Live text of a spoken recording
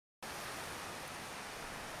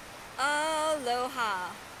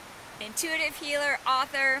Aloha, intuitive healer,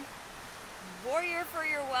 author, warrior for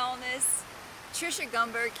your wellness, Tricia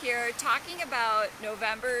Gunberg here, talking about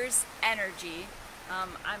November's energy.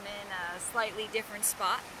 I'm in a slightly different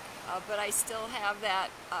spot, but I still have that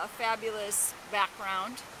fabulous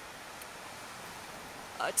background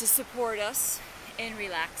to support us in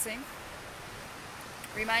relaxing,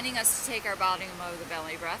 reminding us to take our bottom of the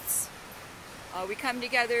belly breaths. We come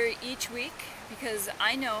together each week because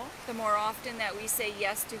I know the more often that we say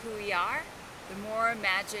yes to who we are, the more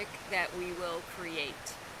magic that we will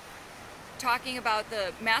create. Talking about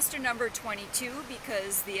the master number 22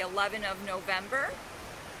 because the 11 of November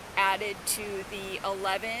added to the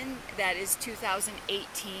 11 that is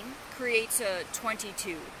 2018 creates a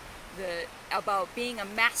 22. About being a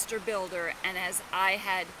master builder, and as I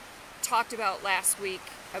had talked about last week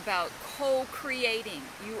about co-creating.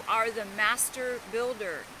 You are the master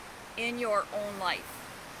builder in your own life.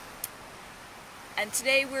 And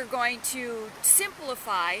today we're going to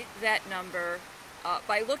simplify that number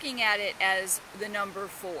by looking at it as the number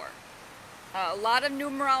 4. A lot of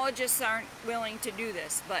numerologists aren't willing to do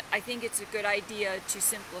this, but I think it's a good idea to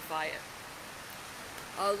simplify it.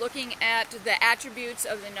 Looking at the attributes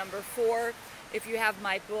of the number 4, if you have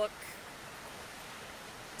my book,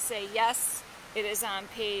 Say Yes, it is on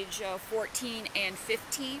page 14 and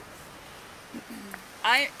 15.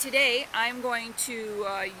 Today I'm going to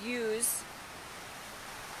use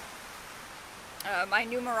my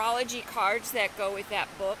numerology cards that go with that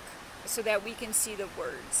book so that we can see the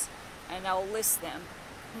words, and I'll list them.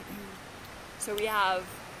 So we have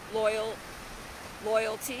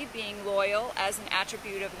loyalty, being loyal as an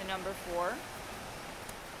attribute of the number 4.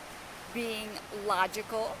 Being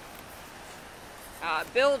logical.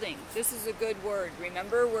 Building, this is a good word.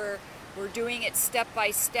 Remember, we're doing it step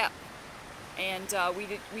by step, and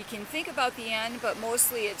we can think about the end, but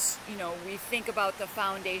mostly it's, we think about the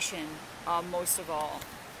foundation most of all.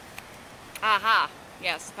 Aha,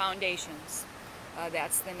 yes, foundations.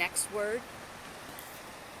 That's the next word.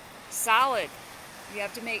 Solid. You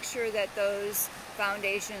have to make sure that those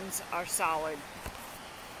foundations are solid.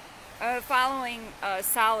 Following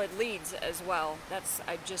solid leads as well.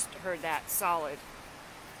 I just heard that, solid.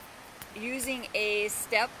 Using a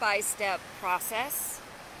step-by-step process.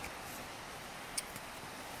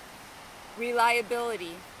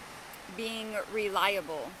 Reliability, being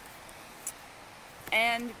reliable.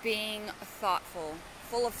 And being thoughtful,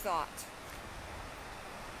 full of thought.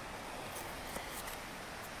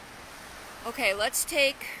 Okay, let's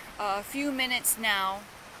take a few minutes now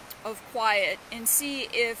of quiet and see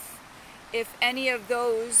if any of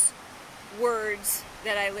those words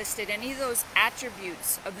that I listed, any of those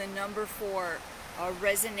attributes of the number 4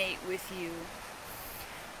 resonate with you.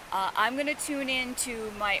 I'm going to tune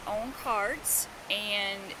into my own cards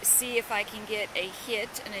and see if I can get a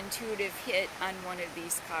hit, an intuitive hit on one of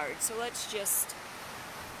these cards. So let's just...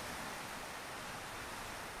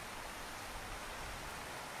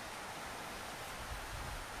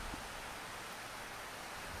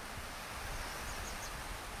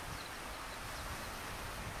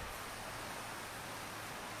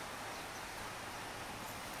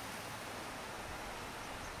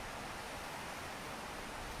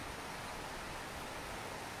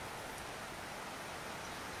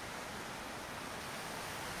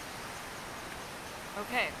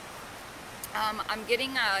 Okay, I'm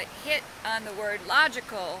getting a hit on the word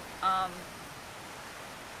logical,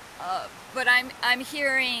 but I'm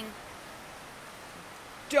hearing,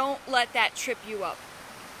 don't let that trip you up.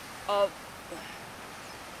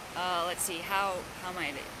 Let's see, how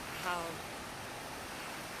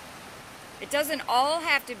it doesn't all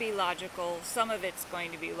have to be logical. Some of it's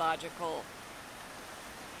going to be logical,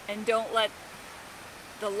 and don't let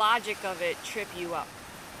the logic of it trip you up.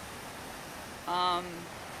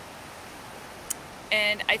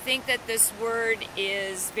 And I think that this word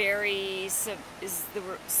is very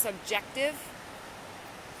subjective,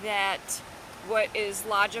 that what is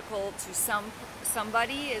logical to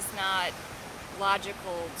somebody is not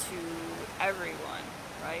logical to everyone,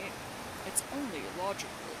 right? It's only logical.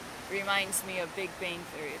 Reminds me of Big Bang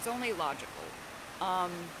Theory. It's only logical.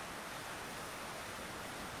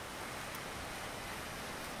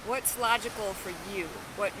 What's logical for you?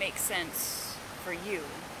 What makes sense for you?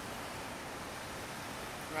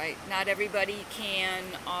 Right? Not everybody can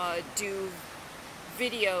do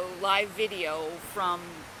live video from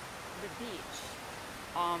the beach.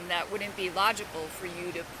 That wouldn't be logical for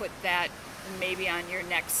you to put that maybe on your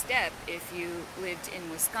next step if you lived in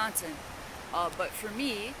Wisconsin. But for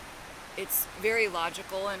me, it's very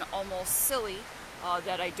logical and almost silly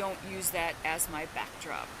that I don't use that as my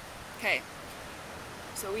backdrop. Okay.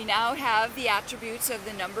 So we now have the attributes of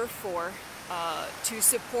the number 4 to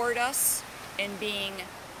support us in being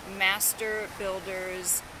master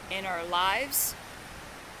builders in our lives.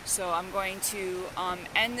 So I'm going to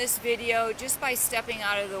end this video just by stepping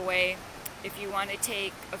out of the way. If you want to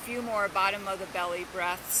take a few more bottom of the belly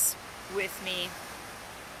breaths with me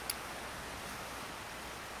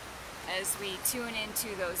as we tune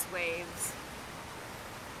into those waves.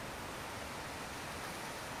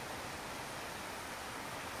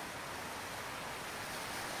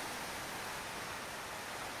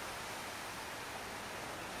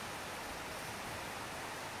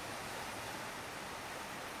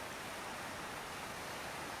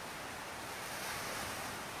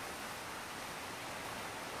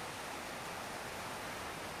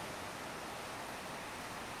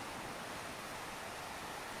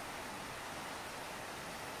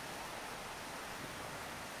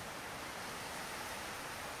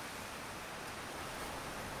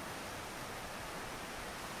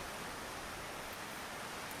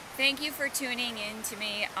 Thank you for tuning in to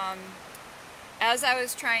me. As I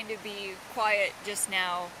was trying to be quiet just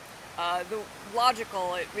now, the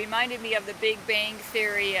logical, it reminded me of the Big Bang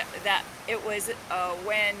Theory, that it was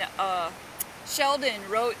when Sheldon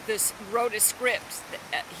wrote a script.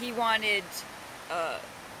 He wanted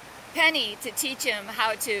Penny to teach him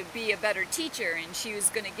how to be a better teacher, and she was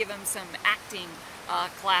going to give him some acting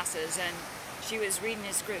classes, and she was reading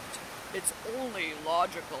his script. It's only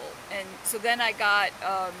logical. And so then I got,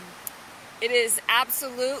 it is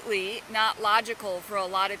absolutely not logical for a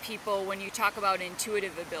lot of people when you talk about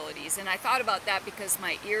intuitive abilities. And I thought about that because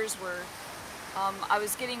my ears were, I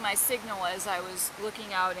was getting my signal as I was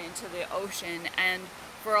looking out into the ocean. And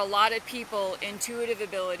for a lot of people, intuitive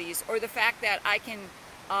abilities, or the fact that I can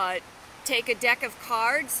take a deck of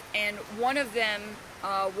cards and one of them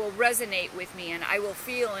will resonate with me, and I will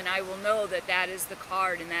feel and I will know that that is the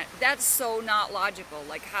card, and that's so not logical.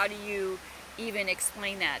 Like, how do you even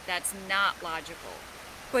explain that? That's not logical.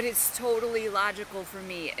 But it's totally logical for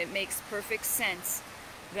me. It makes perfect sense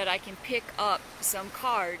that I can pick up some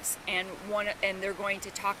cards and they're going to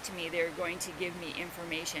talk to me. They're going to give me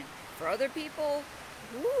information. For other people,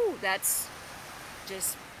 woo, that's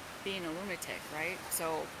just being a lunatic, right?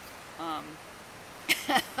 So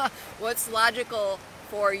what's logical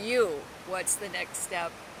for you? What's the next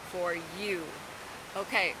step for you?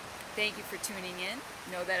 Okay, thank you for tuning in.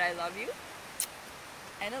 Know that I love you,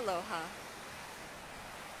 and aloha.